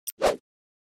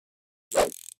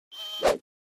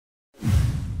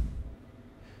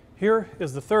Here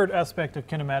is the third aspect of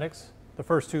kinematics, the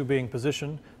first two being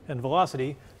position and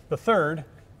velocity. The third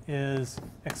is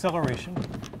acceleration.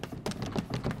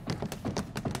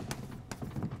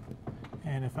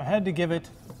 And if I had to give it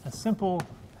a simple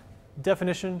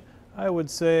definition, I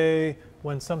would say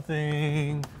when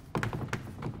something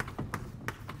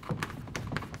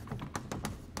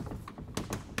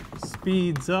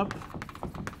speeds up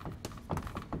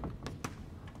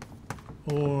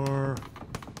or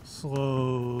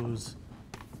slows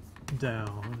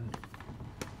down.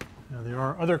 Now, there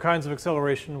are other kinds of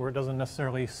acceleration where it doesn't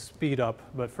necessarily speed up,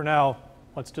 but for now,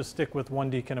 let's just stick with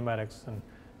 1D kinematics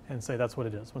and say that's what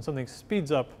it is, when something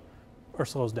speeds up or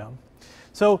slows down.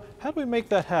 So how do we make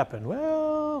that happen?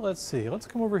 Well, let's see. Let's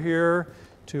come over here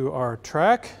to our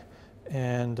track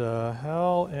and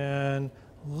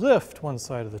lift one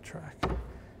side of the track.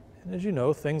 And as you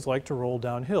know, things like to roll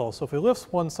downhill. So if we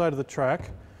lift one side of the track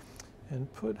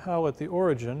and put Hal at the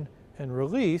origin and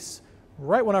release,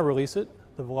 right when I release it,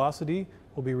 the velocity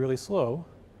will be really slow,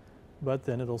 but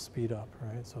then it'll speed up,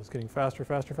 right? So it's getting faster,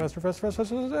 faster, faster, faster, faster,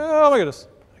 faster. Oh my goodness,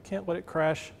 I can't let it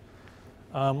crash.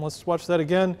 Let's watch that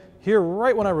again. Here,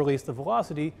 right when I release the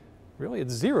velocity, really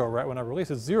it's zero right when I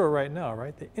release. It's zero right now,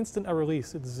 right? The instant I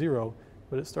release, it's zero,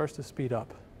 but it starts to speed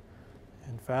up.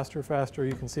 And faster, faster,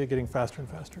 you can see it getting faster and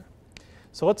faster.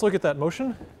 So let's look at that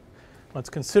motion. Let's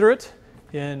consider it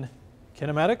in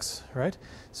kinematics, right?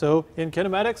 So in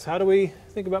kinematics, how do we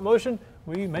think about motion?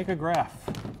 We make a graph.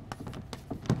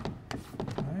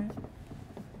 Right?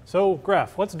 So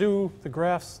graph, let's do the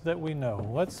graphs that we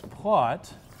know. Let's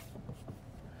plot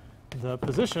the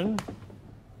position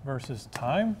versus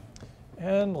time,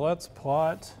 and let's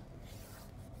plot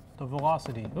the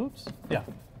velocity. Oops, yeah,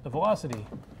 the velocity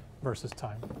versus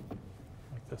time,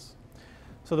 like this.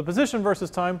 So the position versus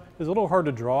time is a little hard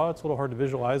to draw, it's a little hard to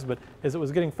visualize, but as it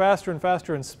was getting faster and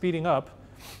faster and speeding up,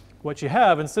 what you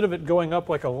have, instead of it going up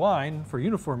like a line for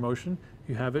uniform motion,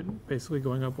 you have it basically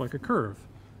going up like a curve.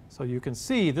 So you can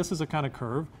see this is a kind of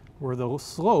curve where the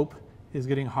slope is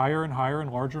getting higher and higher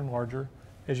and larger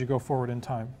as you go forward in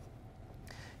time.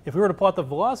 If we were to plot the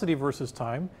velocity versus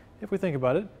time, if we think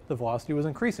about it, the velocity was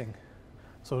increasing.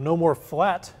 So no more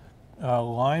flat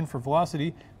line for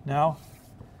velocity. Now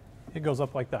it goes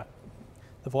up like that.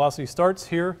 The velocity starts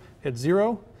here at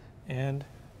 0 and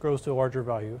grows to a larger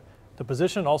value. The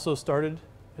position also started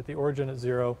at the origin at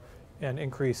 0 and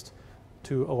increased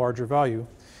to a larger value.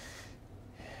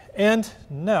 And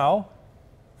now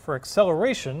for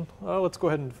acceleration, let's go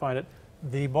ahead and define it.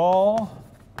 The ball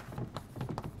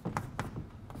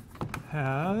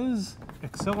has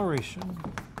acceleration.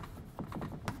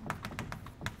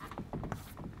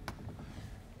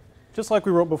 Just like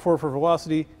we wrote before for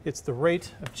velocity, it's the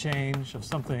rate of change of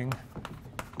something.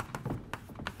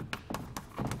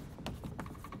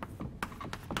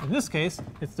 In this case,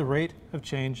 it's the rate of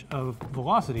change of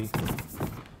velocity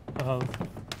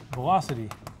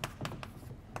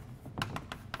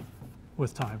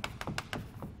with time.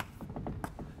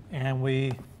 And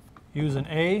we use an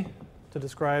A to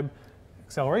describe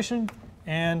acceleration,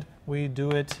 and we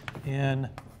do it in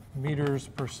meters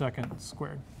per second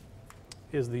squared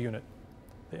is the unit,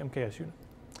 the MKS unit.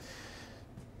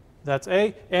 That's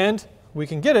A, and we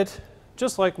can get it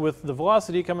just like with the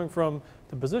velocity coming from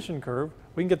the position curve.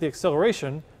 We can get the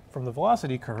acceleration from the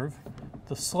velocity curve.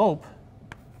 The slope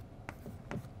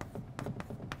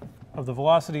of the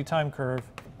velocity time curve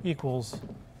equals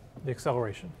the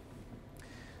acceleration.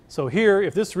 So here,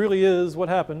 if this really is what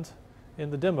happened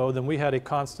in the demo, then we had a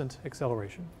constant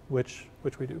acceleration, which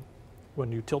we do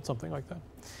when you tilt something like that.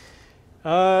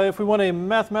 If we want a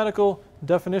mathematical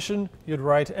definition, you'd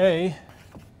write A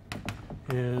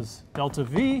is delta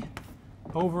V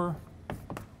over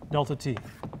delta T.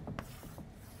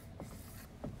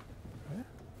 Okay.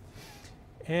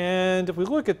 And if we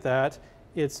look at that,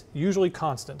 it's usually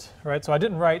constant, right? So I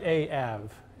didn't write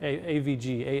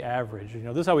AVG, A average. You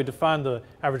know, this is how we define the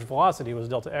average velocity was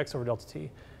delta X over delta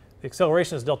T. The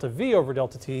acceleration is delta V over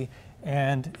delta T,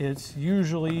 and it's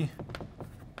usually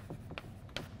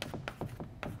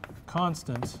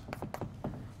constant,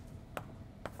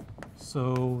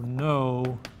 so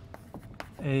no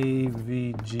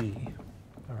AVG.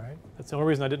 All right, that's the only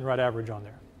reason I didn't write average on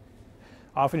there.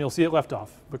 Often you'll see it left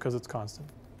off because it's constant.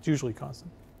 It's usually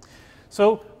constant.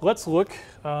 So let's look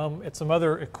at some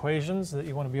other equations that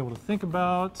you want to be able to think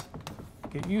about,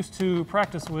 get used to,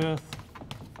 practice with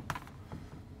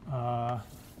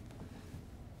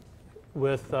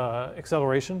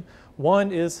acceleration.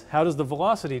 One is, how does the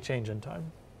velocity change in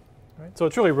time? Right? So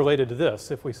it's really related to this.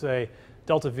 If we say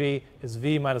delta V is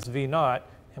V minus V naught,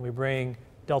 and we bring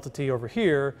delta T over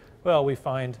here, Well, we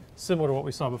find, similar to what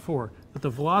we saw before, that the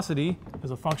velocity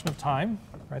is a function of time,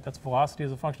 right? That's velocity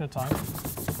as a function of time.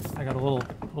 I got a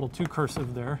little too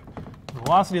cursive there.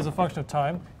 Velocity as a function of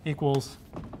time equals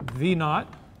v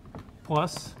naught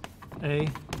plus a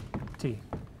t.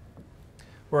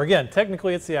 Where again,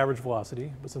 technically it's the average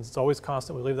velocity, but since it's always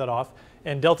constant, we leave that off.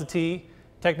 And delta t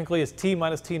technically is t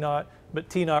minus t naught, but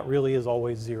t naught really is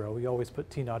always 0. We always put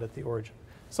t naught at the origin.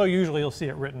 So usually you'll see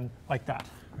it written like that,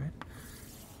 right?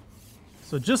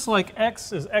 So just like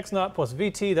x is x naught plus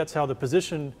vt, that's how the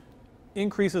position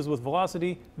increases with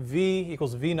velocity. V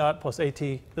equals v naught plus at.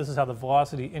 This is how the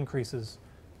velocity increases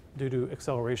due to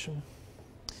acceleration.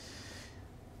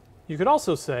 You could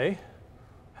also say,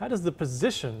 how does the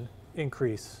position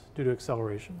increase due to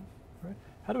acceleration? Right?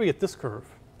 How do we get this curve?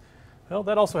 Well,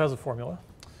 that also has a formula.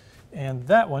 And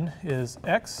that one is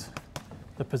x,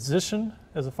 the position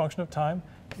as a function of time,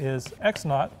 is x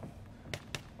naught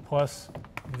plus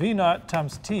v naught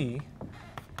times t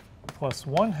plus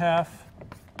 1/2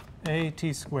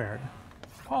 at squared.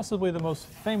 Possibly the most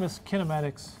famous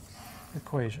kinematics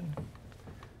equation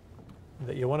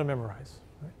that you want to memorize.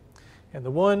 Right? And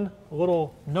the one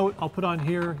little note I'll put on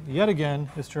here yet again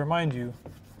is to remind you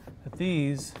that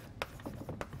these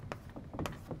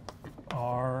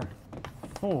are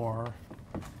for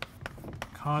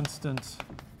constant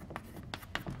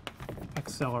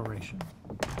acceleration,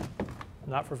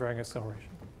 not for varying acceleration.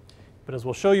 But as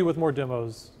we'll show you with more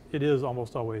demos, it is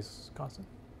almost always constant.